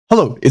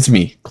Hello, it's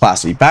me,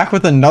 Classy, back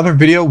with another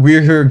video.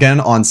 We're here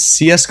again on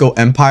CSGO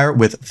Empire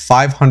with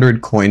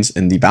 500 coins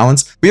in the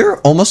balance. We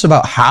are almost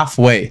about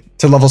halfway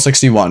to level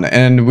 61,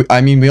 and we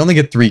only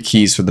get 3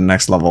 keys for the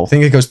next level. I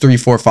think it goes 3,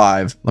 4,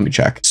 5. Let me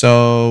check.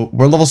 So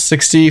we're level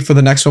 60 for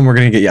the next one. We're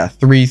gonna get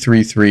 3,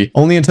 3, 3.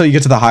 Only until you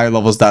get to the higher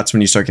levels, that's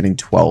when you start getting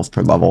 12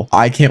 per level.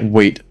 I can't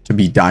wait to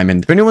be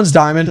diamond. If anyone's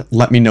diamond,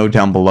 let me know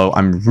down below.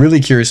 I'm really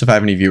curious if I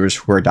have any viewers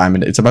who are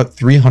diamond. It's about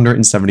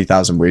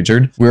 370,000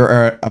 wagered.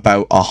 We're at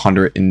about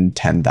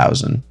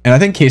 110,000. And I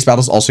think case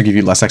battles also give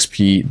you less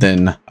XP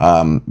than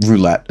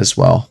roulette as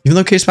well. Even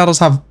though case battles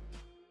have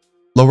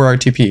lower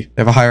RTP, they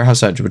have a higher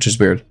house edge, which is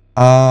weird.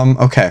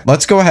 Okay,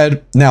 let's go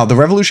ahead. Now, the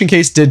revolution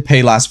case did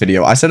pay last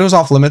video. I said it was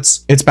off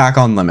limits. It's back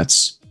on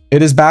limits.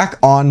 It is back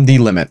on the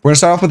limit. We're gonna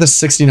start off with a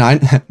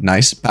 69.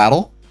 Nice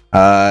battle.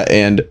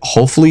 And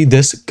hopefully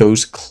this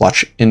goes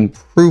clutch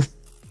improving.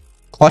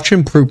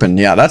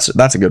 Yeah,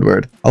 that's a good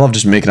word. I love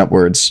just making up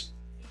words.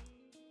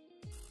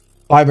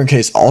 Vibrant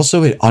case,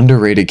 also an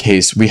underrated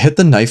case. We hit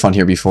the knife on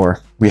here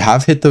before. We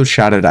have hit those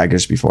shadow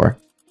daggers before.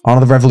 On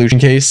the revolution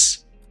case,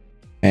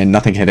 and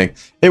nothing hitting.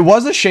 It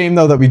was a shame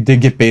though that we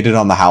did get baited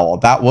on the howl.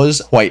 That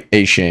was quite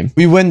a shame.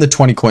 We win the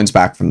 20 coins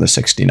back from the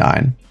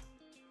 69.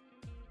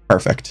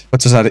 Perfect.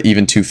 Puts us at an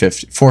even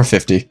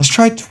 450. Let's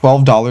try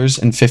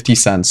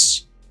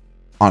 $12.50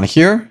 on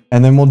here,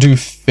 and then we'll do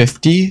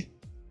 50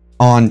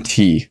 on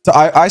T. So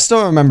I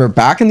still remember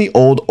back in the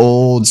old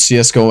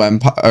CSGO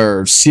Empire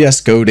or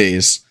CSGO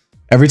days,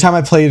 every time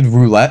I played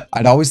roulette,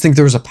 I'd always think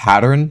there was a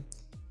pattern.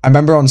 I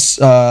remember on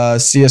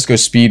CSGO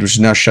Speed, which is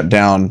now shut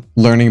down,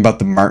 learning about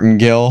the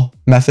martingale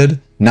method.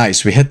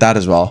 Nice, we hit that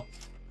as well.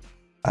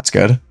 That's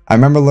good. I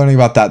remember learning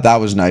about that. That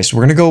was nice.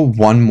 We're gonna go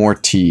one more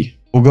T.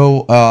 We'll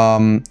go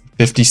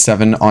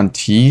 57 on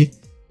T,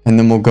 and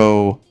then we'll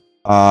go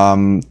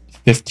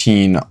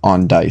 15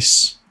 on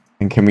dice.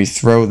 And can we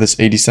throw this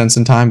 80 cents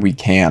in time? We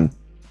can.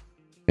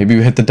 Maybe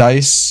we hit the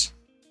dice,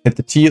 hit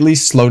the T at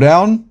least, slow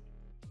down.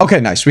 Okay,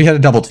 nice. We hit a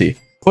double T.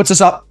 Puts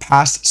us up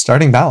past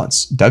starting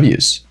balance.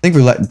 W's. I think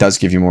roulette does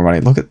give you more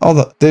money. Look at all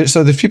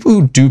so there's people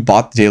who do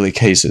bot the daily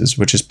cases,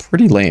 which is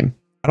pretty lame.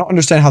 I don't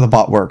understand how the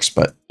bot works,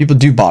 but people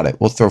do bot it.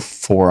 We'll throw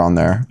 4 on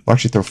there. We'll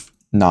actually throw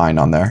 9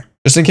 on there.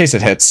 Just in case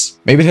it hits.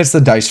 Maybe it hits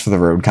the dice for the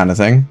road kind of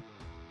thing.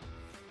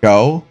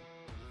 Go.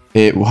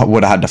 It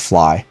would have had to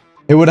fly.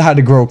 It would have had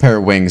to grow a pair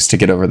of wings to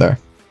get over there.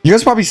 You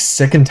guys are probably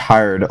sick and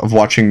tired of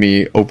watching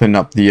me open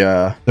up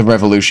the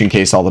revolution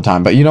case all the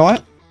time, but you know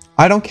what?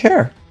 I don't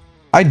care.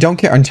 I don't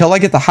care. Until I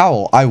get the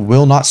howl, I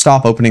will not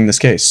stop opening this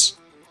case.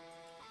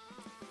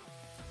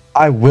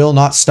 I will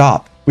not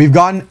stop. We've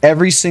gotten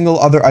every single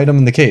other item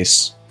in the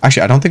case.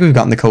 Actually, I don't think we've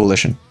gotten the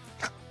coalition.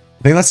 I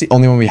think that's the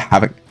only one we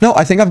haven't. No,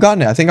 I think I've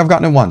gotten it. I think I've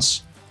gotten it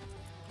once.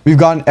 We've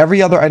gotten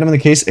every other item in the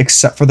case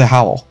except for the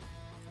howl.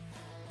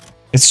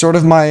 It's sort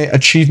of my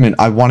achievement.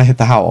 I want to hit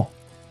the howl.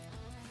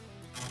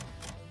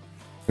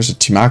 There's a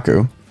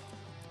Timaku.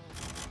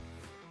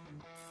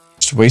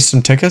 Just waste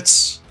some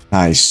tickets.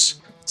 Nice.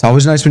 It's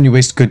always nice when you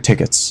waste good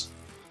tickets.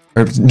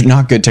 Or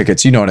not good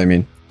tickets, you know what I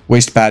mean.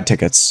 Waste bad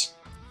tickets.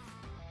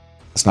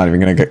 It's not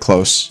even going to get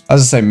close.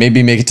 As I say,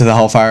 maybe make it to the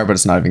Hellfire, but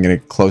it's not even going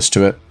to get close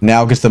to it.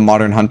 Now get to the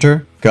Modern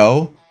Hunter.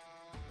 Go.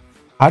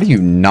 How do you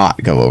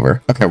not go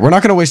over? Okay, we're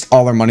not going to waste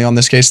all our money on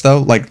this case, though.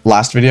 Like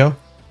last video,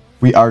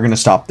 we are going to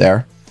stop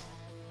there.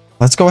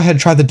 Let's go ahead and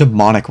try the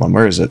demonic one.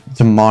 Where is it?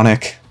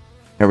 Demonic.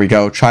 There we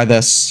go. Try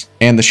this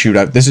and the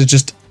shootout. This is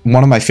just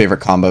one of my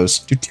favorite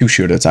combos. Do 2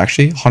 shootouts,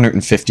 actually.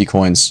 150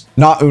 coins.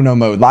 Not Uno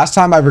mode. Last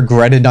time I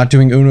regretted not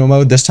doing Uno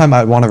mode. This time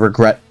I want to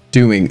regret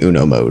doing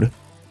Uno mode.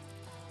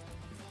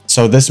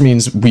 So this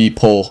means we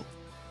pull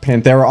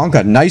Panthera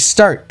Anka. Nice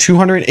start.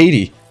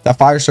 280. That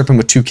Fire Serpent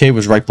with 2k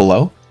was right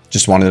below.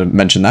 Just wanted to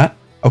mention that.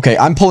 Okay,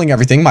 I'm pulling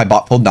everything. My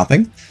bot pulled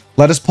nothing.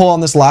 Let us pull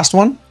on this last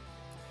one.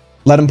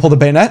 Let him pull the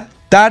bayonet.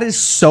 That is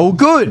so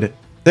good.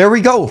 There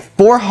we go.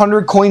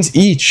 400 coins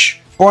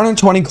each.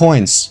 420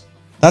 coins.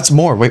 That's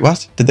more. Wait,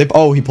 what? Did they?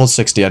 Oh, he pulled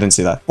 60. I didn't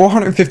see that.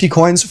 450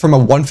 coins from a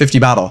 150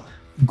 battle.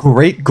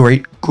 Great,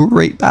 great,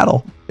 great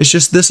battle. It's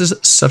just, this is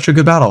such a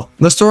good battle.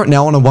 Let's throw it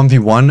now on a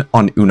 1v1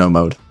 on Uno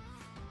mode.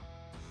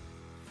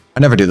 I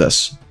never do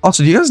this.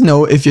 Also, do you guys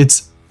know if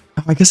it's...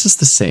 Oh, I guess it's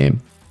the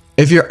same.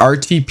 If your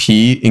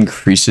RTP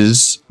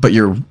increases, but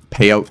your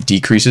payout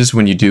decreases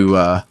when you do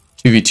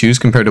 2v2s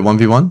compared to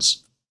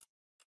 1v1s?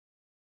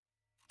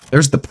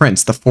 There's the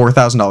Prince, the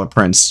 $4,000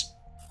 Prince.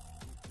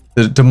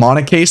 The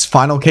demonic case,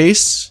 final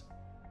case.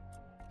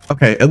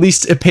 Okay, at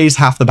least it pays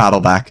half the battle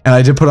back. And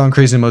I did put on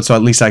crazy mode, so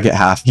at least I get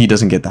half. He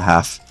doesn't get the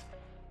half.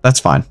 That's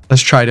fine.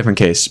 Let's try a different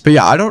case. But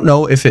yeah, I don't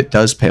know if it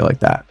does pay like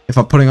that. If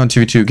I'm putting on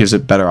 2v2 gives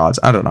it better odds.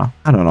 I don't know.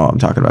 I don't know what I'm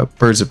talking about.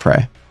 Birds of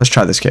Prey. Let's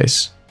try this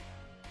case.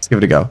 Let's give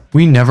it a go.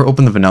 We never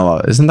open the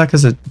vanilla. Isn't that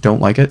because I don't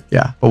like it?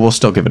 Yeah, but we'll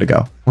still give it a go.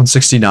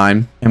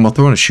 169. And we'll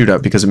throw in a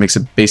shootout because it makes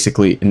it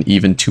basically an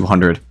even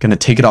 200. Gonna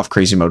take it off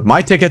crazy mode.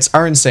 My tickets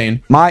are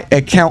insane. My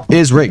account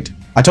is rigged.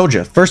 I told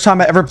you, first time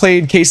I ever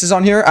played cases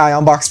on here, I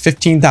unboxed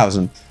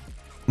 15,000.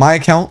 My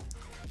account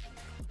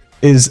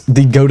is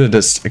the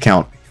goatedest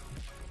account.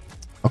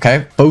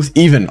 Okay, both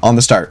even on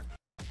the start.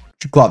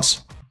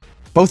 Gloves.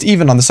 Both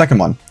even on the second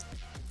one.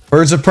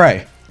 Birds of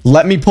prey.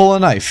 Let me pull a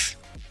knife.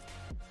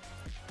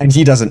 And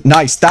he doesn't.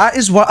 Nice. That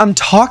is what I'm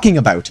talking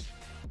about.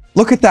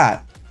 Look at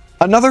that.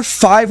 Another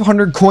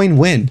 500 coin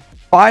win.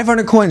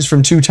 500 coins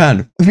from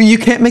 210. You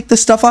can't make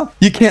this stuff up.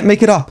 You can't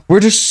make it up.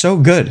 We're just so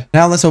good.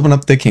 Now let's open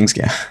up the King's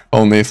game.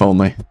 Only if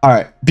only. All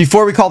right.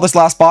 Before we call this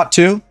last bot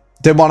too,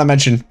 did want to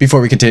mention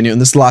before we continue, and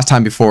this is the last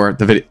time before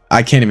the video,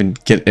 I can't even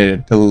get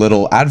a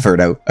little advert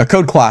out. A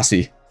code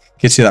classy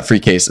gets you that free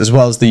case, as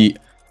well as the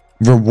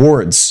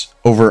rewards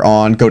over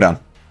on Go Down.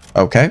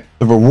 Okay.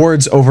 The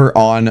rewards over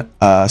on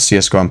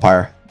CSGO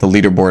Empire, the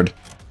leaderboard.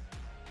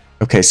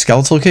 Okay,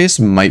 skeletal case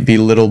might be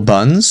little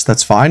buns.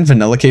 That's fine.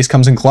 Vanilla case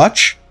comes in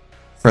clutch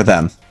for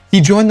them.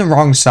 He joined the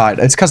wrong side.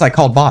 It's because I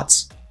called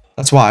bots.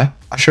 That's why.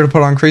 I should have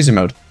put on crazy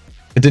mode.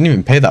 It didn't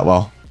even pay that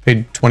well.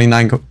 Paid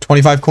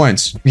 25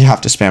 coins. We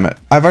have to spam it.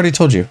 I've already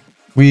told you.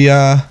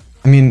 I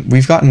mean,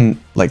 we've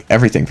gotten like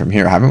everything from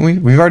here, haven't we?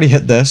 We've already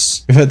hit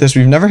this. We've hit this.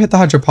 We've never hit the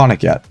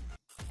hydroponic yet.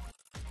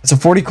 It's a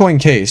 40 coin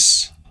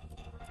case.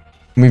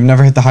 We've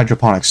never hit the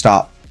hydroponic.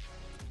 Stop.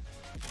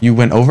 You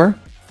went over?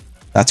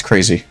 That's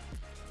crazy.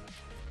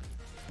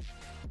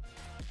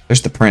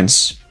 There's the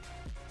prince.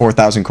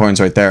 4,000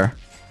 coins right there.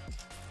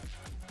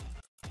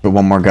 But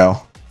one more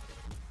go.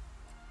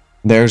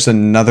 There's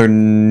another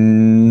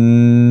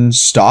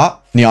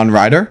stop. Neon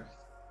Rider.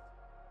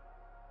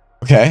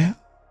 Okay.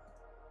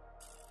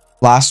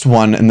 Last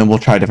one, and then we'll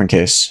try a different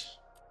case.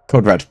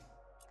 Code red.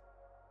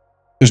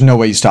 There's no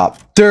way you stop.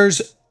 Yeah,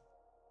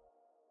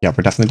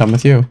 we're definitely done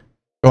with you.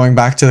 Going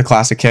back to the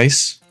classic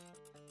case.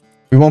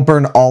 We won't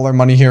burn all our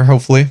money here,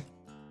 hopefully.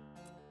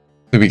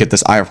 We get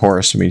this Eye of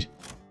Horus, and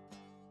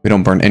we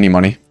don't burn any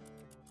money.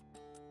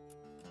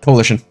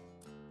 Coalition.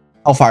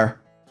 Hellfire.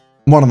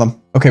 One of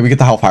them. Okay, we get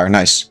the Hellfire.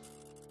 Nice.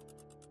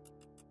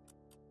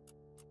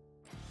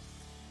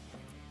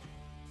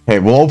 Okay,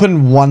 we'll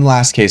open one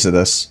last case of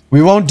this.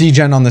 We won't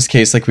degen on this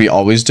case like we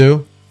always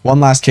do. One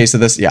last case of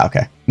this. Yeah,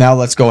 okay. Now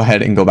let's go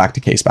ahead and go back to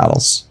case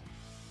battles.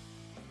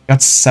 Got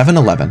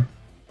 7-11.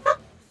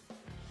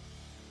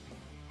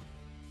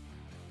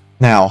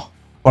 Now,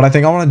 what I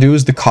think I want to do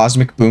is the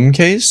Cosmic Boom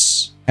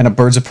case and a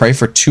Birds of Prey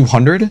for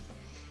 200.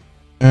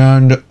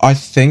 And I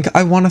think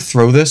I want to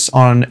throw this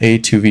on a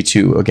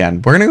 2v2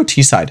 again. We're going to go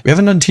T-side. We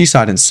haven't done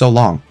T-side in so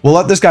long. We'll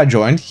let this guy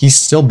join. He's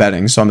still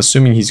betting, so I'm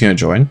assuming he's going to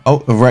join.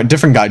 Oh, a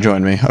different guy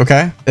joined me.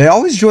 Okay. They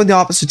always join the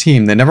opposite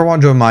team. They never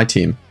want to join my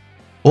team.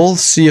 We'll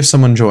see if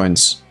someone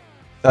joins.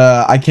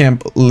 I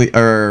can't believe,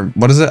 or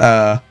what is it?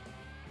 I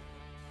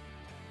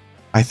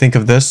think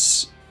of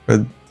this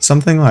or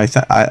something like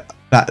that.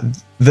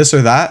 This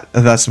or that.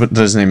 That's what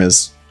his name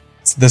is.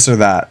 It's this or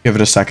that. Give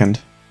it a second.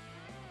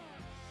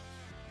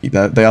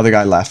 The other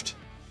guy left.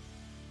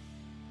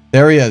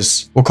 There he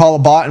is. We'll call a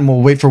bot and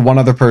we'll wait for one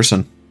other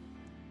person.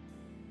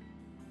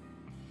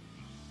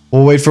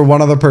 We'll wait for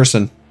one other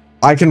person.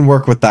 I can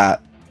work with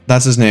that.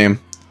 That's his name.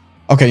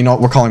 Okay, you know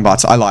what? We're calling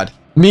bots. I lied.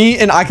 Me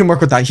and I can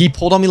work with that. He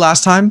pulled on me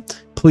last time.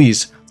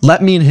 Please,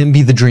 let me and him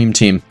be the dream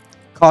team.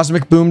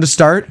 Cosmic Boom to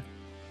start.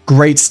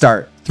 Great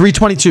start.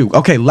 322.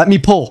 Okay, let me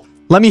pull.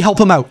 Let me help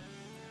him out.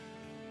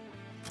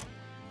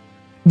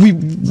 We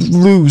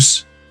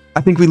lose.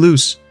 I think we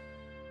lose.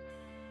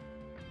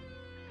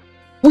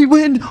 We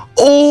win!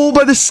 Oh,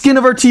 by the skin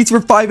of our teeth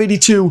for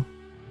 582.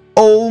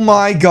 Oh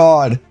my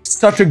god.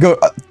 Such a go.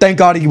 Thank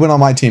god he went on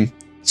my team.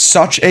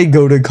 Such a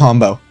goated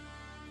combo.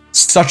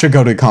 Such a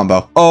goated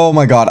combo. Oh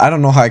my god. I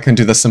don't know how I can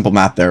do the simple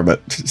math there,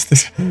 but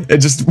it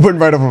just went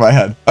right over my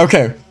head.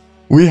 Okay.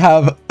 We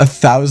have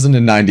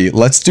 1,090.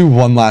 Let's do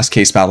one last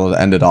case battle to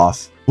end it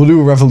off. We'll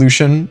do a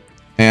revolution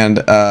and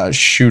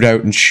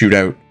shootout and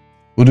shootout.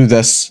 We'll do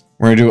this.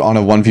 We're going to do it on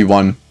a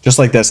 1v1. Just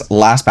like this.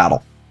 Last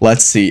battle.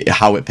 Let's see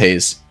how it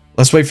pays.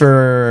 Let's wait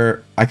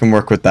for... I can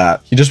work with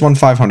that. He just won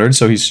 500,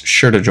 so he's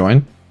sure to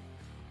join.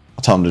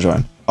 I'll tell him to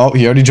join. Oh,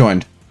 he already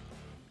joined.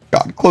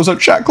 God, close out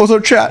chat, close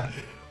out chat.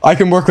 I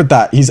can work with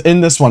that. He's in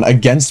this one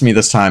against me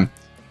this time.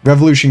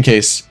 Revolution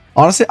case.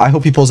 Honestly, I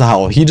hope he pulls a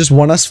howl. He just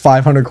won us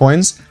 500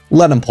 coins.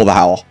 Let him pull the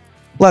howl.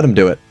 Let him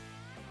do it.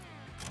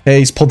 Hey,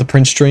 he's pulled the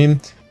Prince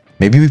stream.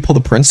 Maybe we pull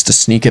the Prince to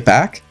sneak it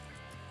back?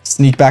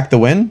 Sneak back the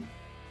win?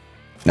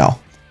 No.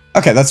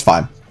 Okay, that's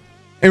fine.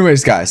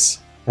 Anyways, guys.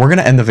 We're going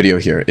to end the video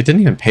here. It didn't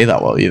even pay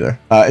that well either.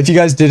 If you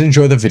guys did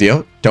enjoy the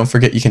video, don't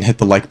forget you can hit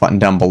the like button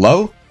down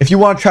below. If you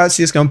want to try out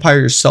CSGO Empire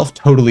yourself,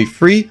 totally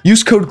free.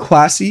 Use code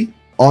CLASSY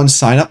on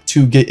sign up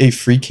to get a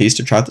free case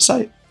to try out the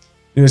site.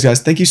 Anyways, guys,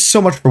 thank you so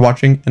much for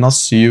watching, and I'll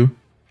see you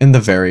in the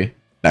very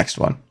next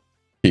one.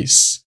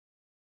 Peace.